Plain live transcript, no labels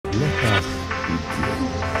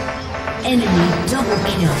Enemy double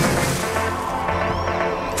kill.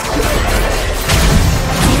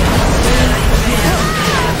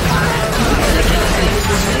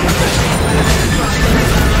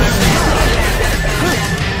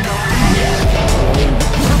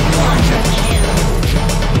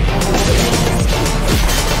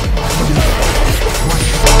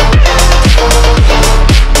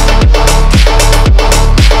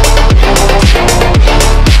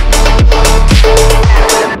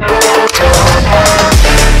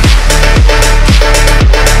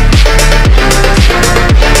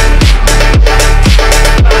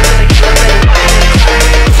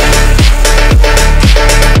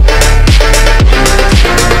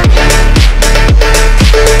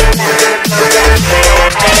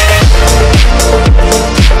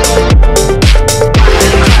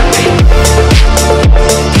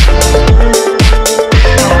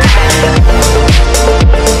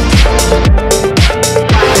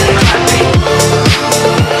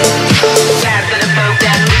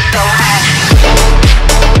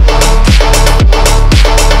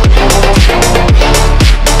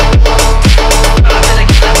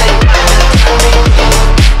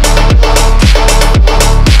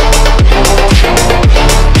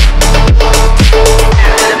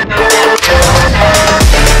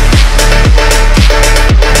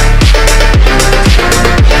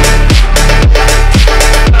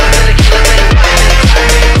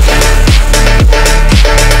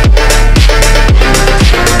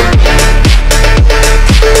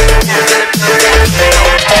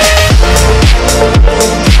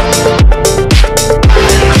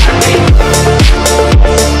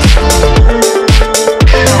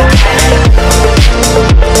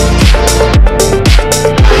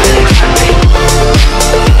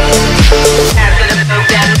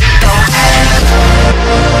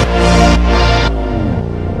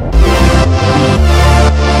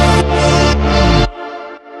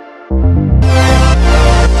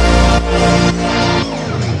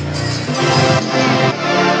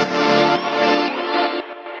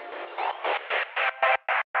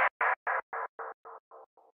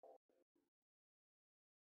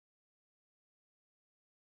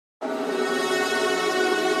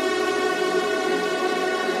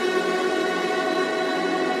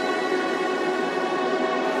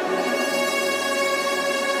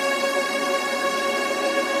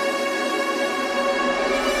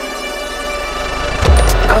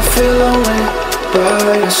 I feel lonely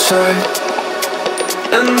by your side,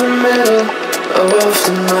 in the middle of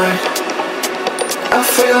the night. I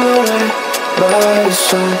feel lonely by your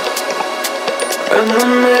side, in the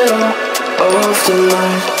middle of the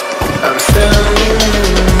night. I'm standing in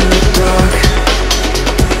the dark,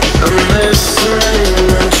 I'm listening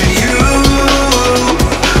to you,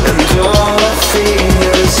 and all I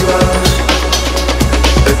feel is love.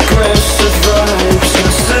 Aggressive vibes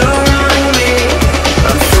consuming me.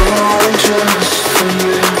 I'm falling just for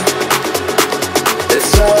you.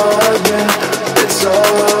 It's all I get, it's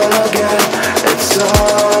all I get, it's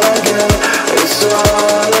all I get, it's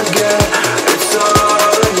all I get, it's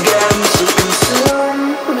all I get. So consume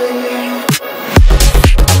me.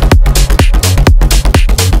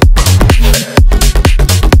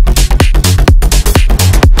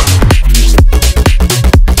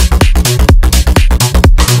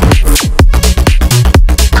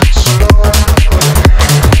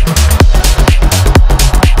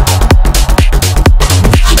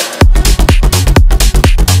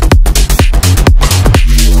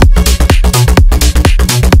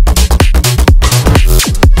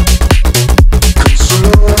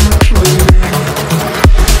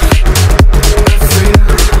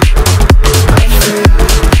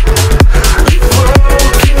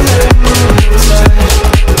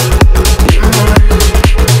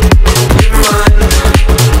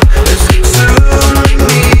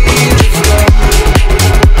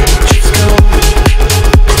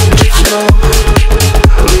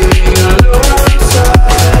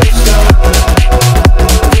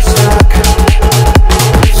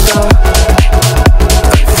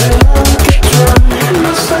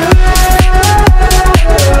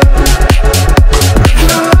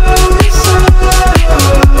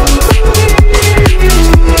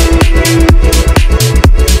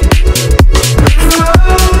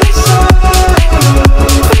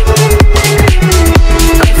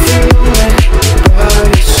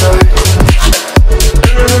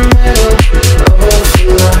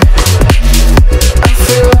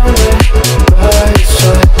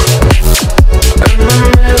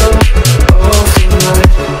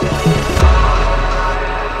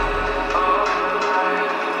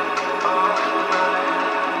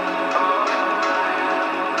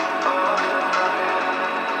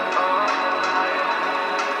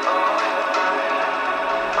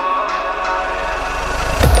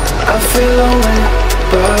 feel lonely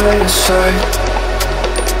by your side.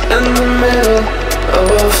 In the middle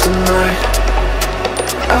of the night,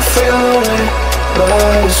 I feel lonely by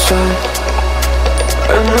your side.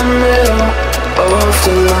 In the middle of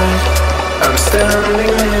the light, I'm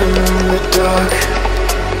standing in the dark.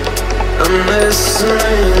 I'm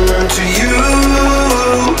listening to you,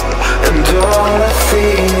 and all I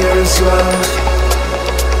feel is love.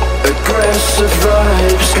 Aggressive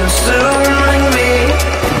vibes consuming me.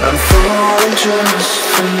 I'm falling just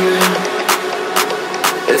for you.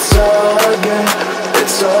 It's all again,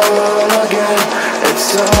 it's all again, it's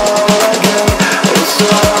all again, it's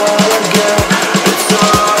all again, it's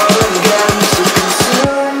all again, so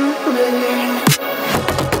consume me.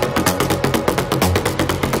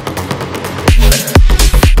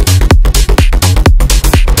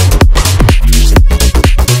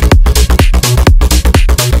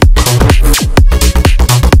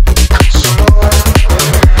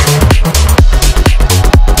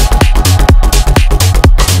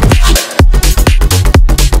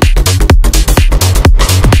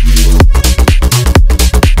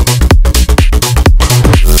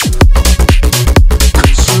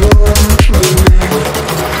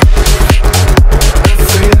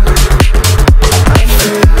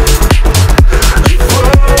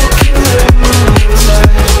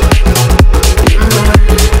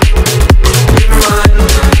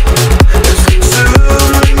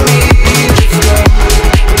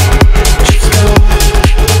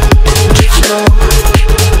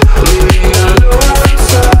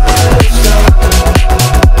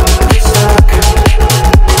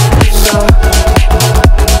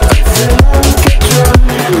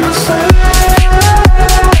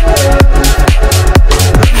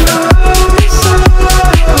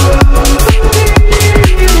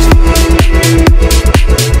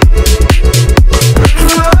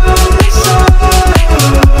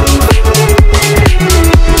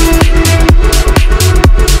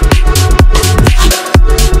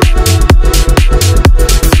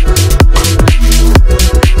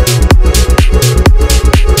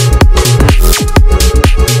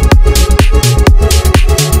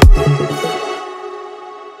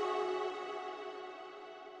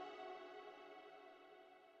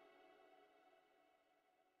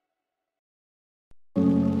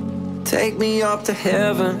 Take me up to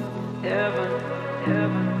heaven, heaven,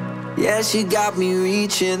 heaven. Yeah, she got me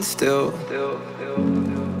reaching still.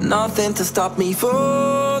 Nothing to stop me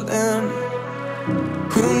falling.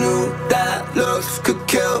 Who knew that looks could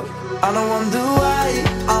kill? I don't wonder why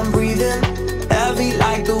I'm breathing heavy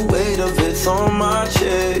like the weight of it's on my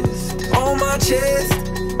chest. On my chest.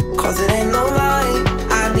 Cause it ain't no lie,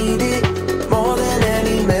 I need it more than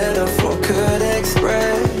any metaphor could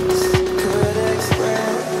express.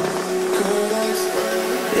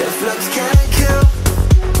 If looks can't kill,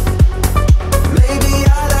 maybe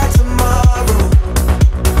I'll die tomorrow,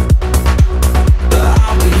 but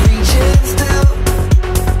I'll be reaching still.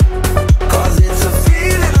 Cause it's a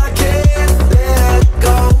feeling I can't let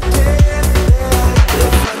go.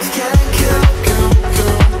 If looks can't kill,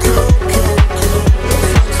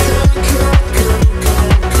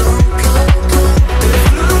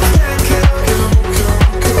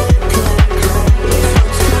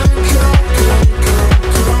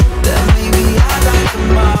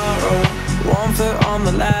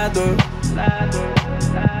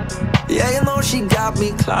 yeah, you know she got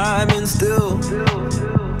me climbing still.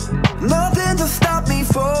 Nothing to stop me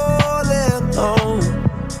falling, oh.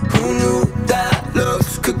 Who knew that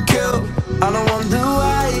looks could kill? I don't wonder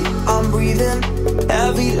why I'm breathing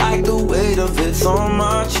heavy like the weight of it's on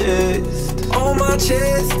my chest. On my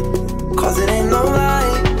chest. Cause it ain't no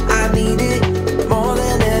lie, I need it more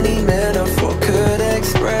than any metaphor could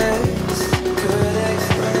express.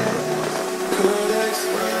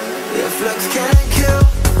 If looks can't kill,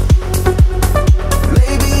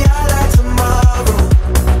 maybe I'll die tomorrow,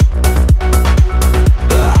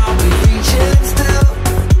 but I'll be reaching still.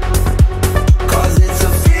 Cause it's a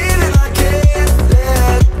feeling I can't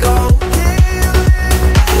let go.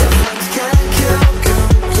 If looks can't kill,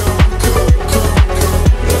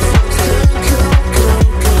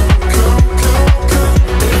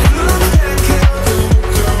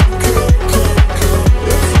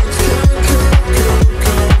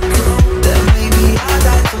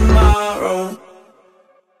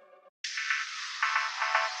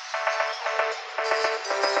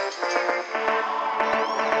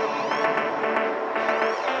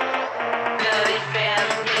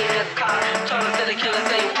 Killers,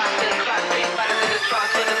 they walk to the clock, they fight to the truck,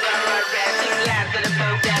 to the gun, right back to the last of the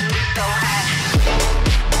boat that we so high.